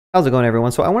How's it going,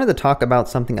 everyone? So I wanted to talk about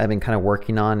something I've been kind of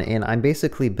working on, and I'm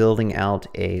basically building out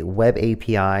a web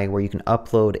API where you can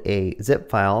upload a zip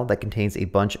file that contains a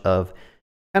bunch of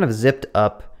kind of zipped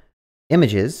up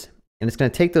images, and it's going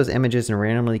to take those images and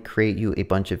randomly create you a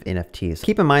bunch of NFTs.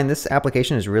 Keep in mind, this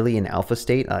application is really in alpha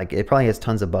state. It probably has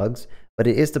tons of bugs, but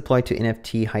it is deployed to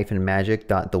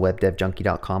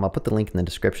nft-magic.thewebdevjunkie.com. I'll put the link in the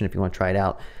description if you want to try it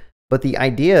out. But the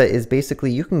idea is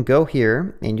basically you can go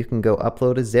here and you can go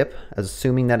upload a zip,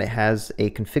 assuming that it has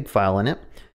a config file in it.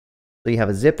 So you have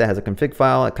a zip that has a config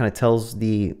file. It kind of tells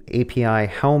the API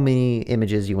how many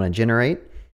images you want to generate.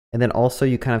 And then also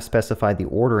you kind of specify the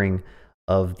ordering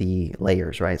of the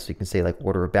layers, right? So you can say like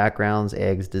order of backgrounds,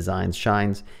 eggs, designs,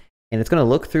 shines. And it's going to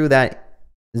look through that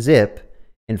zip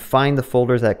and find the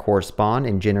folders that correspond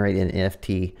and generate an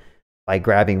NFT by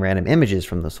grabbing random images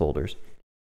from those folders.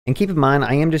 And keep in mind,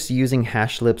 I am just using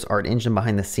Hashlip's art engine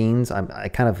behind the scenes. I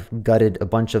kind of gutted a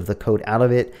bunch of the code out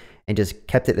of it and just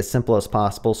kept it as simple as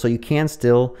possible. So you can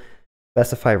still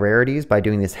specify rarities by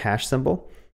doing this hash symbol.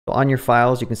 So on your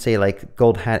files, you can say like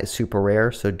gold hat is super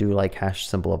rare, so do like hash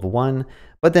symbol of 1.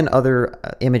 But then other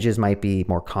images might be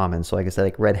more common. So like I said,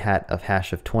 like red hat of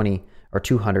hash of 20 or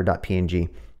 200.png.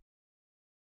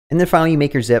 And then finally you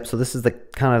make your zip. So this is the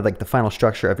kind of like the final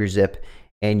structure of your zip,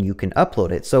 and you can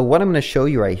upload it. So what I'm going to show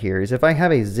you right here is if I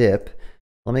have a zip,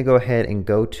 let me go ahead and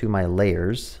go to my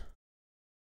layers.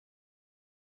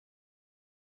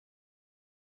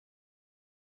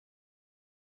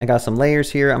 I got some layers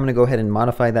here. I'm going to go ahead and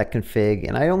modify that config,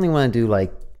 and I only want to do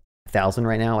like 1,000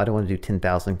 right now. I don't want to do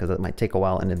 10,000 because it might take a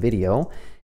while in the video.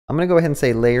 I'm going to go ahead and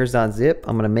say layers.zip.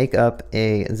 I'm going to make up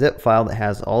a zip file that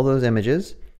has all those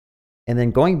images. And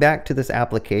then going back to this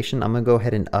application, I'm going to go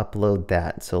ahead and upload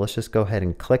that. So let's just go ahead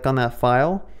and click on that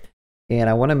file. And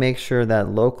I want to make sure that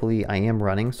locally I am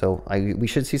running. So we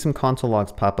should see some console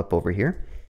logs pop up over here.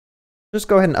 Just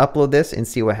go ahead and upload this and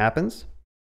see what happens. So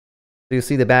you'll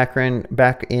see the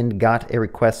backend got a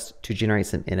request to generate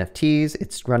some NFTs.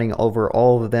 It's running over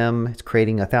all of them. It's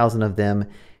creating 1,000 of them.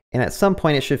 And at some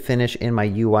point it should finish and my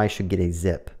UI should get a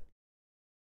zip.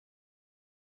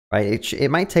 Right, it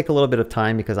might take a little bit of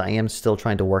time because I am still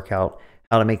trying to work out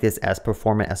how to make this as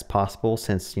performant as possible,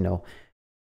 since, you know,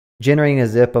 generating a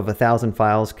zip of 1,000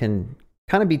 files can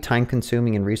kind of be time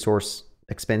consuming and resource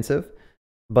expensive.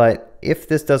 But if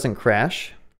this doesn't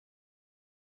crash,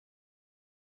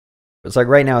 it's like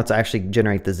right now it's actually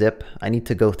generate the zip. I need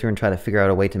to go through and try to figure out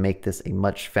a way to make this a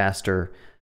much faster,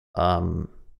 yeah,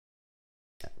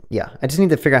 I just need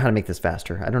to figure out how to make this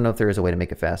faster. I don't know if there is a way to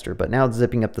make it faster, but now it's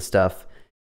zipping up the stuff.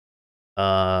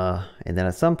 And then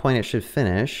at some point it should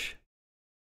finish.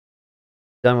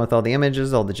 Done with all the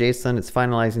images, all the JSON. It's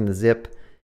finalizing the zip.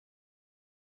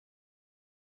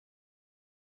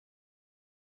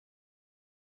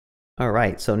 All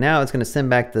right, so now it's going to send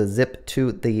back the zip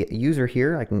to the user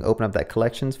here. I can open up that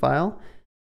collections file.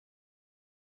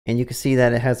 And you can see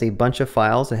that it has a bunch of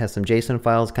files. It has some JSON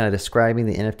files kind of describing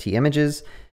the NFT images.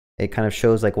 It kind of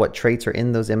shows like what traits are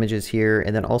in those images here.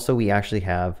 And then also we actually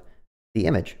have the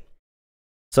image.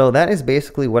 So that is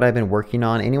basically what I've been working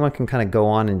on. Anyone can kind of go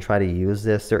on and try to use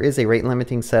this. There is a rate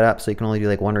limiting setup, so you can only do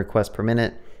like 1 request per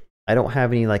minute. I don't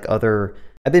have any like other,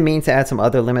 I've been meaning to add some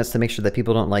other limits to make sure that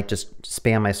people don't like just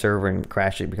spam my server and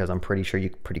crash it, because I'm pretty sure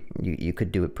you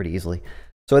could do it pretty easily.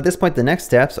 So at this point, the next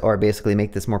steps are basically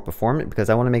make this more performant, because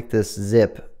I want to make this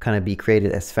zip kind of be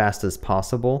created as fast as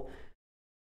possible.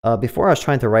 Before I was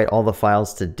trying to write all the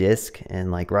files to disk, and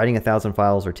like writing 1,000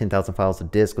 files or 10,000 files to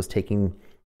disk was taking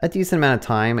a decent amount of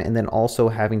time, and then also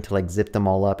having to like zip them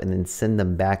all up and then send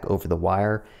them back over the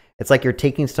wire. It's like you're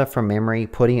taking stuff from memory,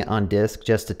 putting it on disk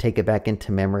just to take it back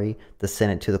into memory to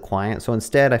send it to the client. So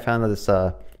instead I found this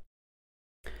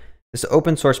this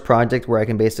open source project where I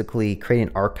can basically create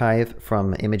an archive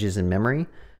from images in memory.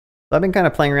 So I've been kind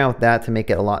of playing around with that to make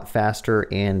it a lot faster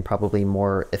and probably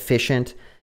more efficient.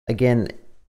 Again,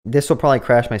 this will probably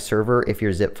crash my server if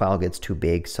your zip file gets too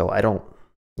big, so I don't,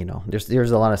 you know,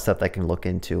 there's a lot of stuff that I can look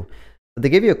into. But they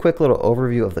give you a quick little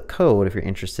overview of the code if you're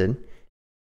interested.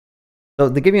 So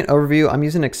they give you an overview. I'm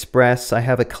using Express. I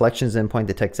have a collections endpoint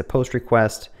that takes a post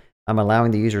request. I'm allowing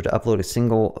the user to upload a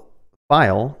single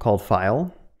file called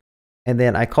file. And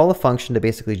then I call a function to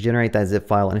basically generate that zip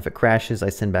file. And if it crashes, I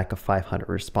send back a 500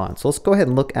 response. So let's go ahead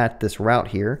and look at this route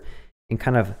here and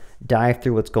kind of dive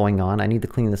through what's going on. I need to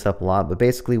clean this up a lot, but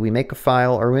basically we make a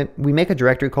file, or we make a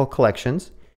directory called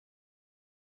collections.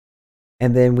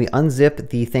 And then we unzip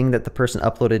the thing that the person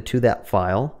uploaded to that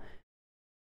file.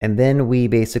 And then we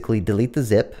basically delete the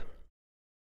zip.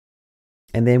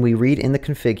 And then we read in the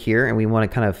config here, and we want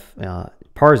to kind of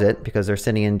parse it because they're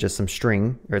sending in just some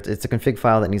string, or it's a config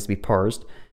file that needs to be parsed.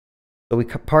 So we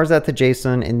parse that to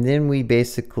JSON, and then we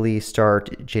basically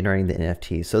start generating the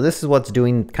NFT. So this is what's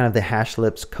doing kind of the hash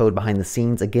lips code behind the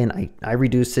scenes. Again, I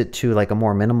reduced it to like a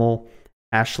more minimal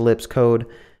hash lips code.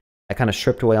 I kind of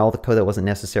stripped away all the code that wasn't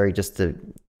necessary just to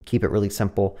keep it really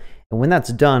simple. And when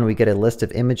that's done, we get a list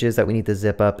of images that we need to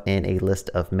zip up and a list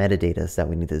of metadata that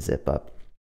we need to zip up.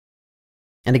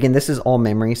 And again, this is all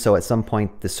memory, so at some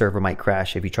point the server might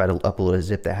crash if you try to upload a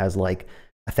zip that has like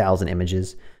 1,000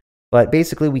 images. But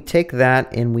basically we take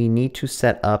that and we need to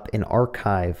set up an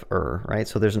archiver, right?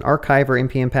 So there's an archiver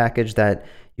npm package that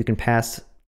you can pass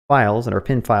files or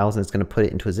pin files, and it's going to put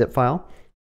it into a zip file.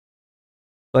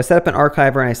 So I set up an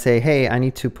archiver and I say, hey, I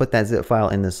need to put that zip file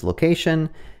in this location.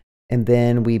 And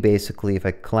then we basically, if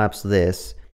I collapse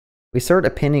this, we start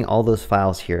appending all those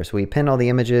files here. So we append all the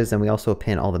images and we also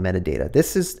append all the metadata.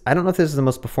 This is, I don't know if this is the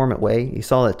most performant way. You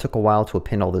saw that it took a while to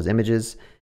append all those images.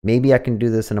 Maybe I can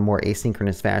do this in a more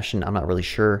asynchronous fashion. I'm not really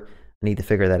sure. I need to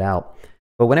figure that out.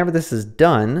 But whenever this is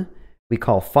done, we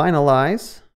call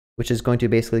finalize, which is going to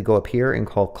basically go up here and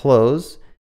call close.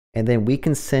 And then we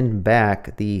can send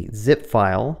back the zip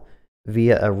file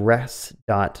via a res.send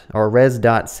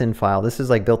file. This is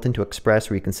like built into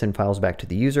Express where you can send files back to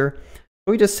the user.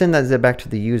 So we just send that zip back to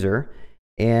the user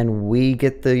and we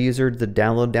get the user to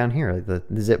download down here. The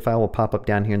zip file will pop up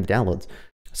down here in the downloads.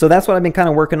 So that's what I've been kind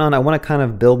of working on. I want to kind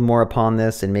of build more upon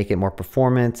this and make it more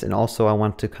performant. And also I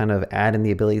want to kind of add in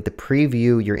the ability to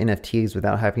preview your NFTs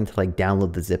without having to like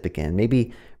download the zip again.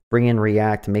 Maybe bring in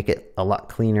React to make it a lot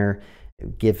cleaner,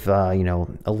 give you know,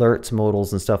 alerts,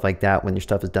 modals and stuff like that when your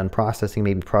stuff is done processing,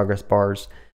 maybe progress bars.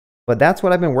 But that's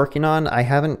what I've been working on. I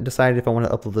haven't decided if I want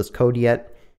to upload this code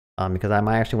yet because I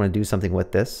might actually want to do something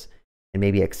with this and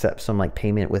maybe accept some like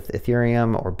payment with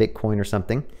Ethereum or Bitcoin or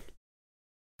something.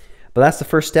 But that's the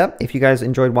first step. If you guys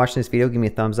enjoyed watching this video, give me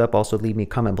a thumbs up. Also leave me a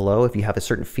comment below if you have a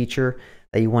certain feature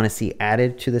that you want to see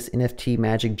added to this NFT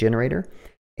magic generator.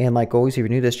 And like always, if you're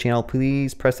new to this channel,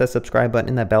 please press that subscribe button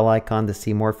and that bell icon to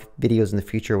see more videos in the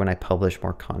future when I publish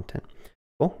more content.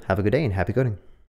 Well, have a good day and happy coding.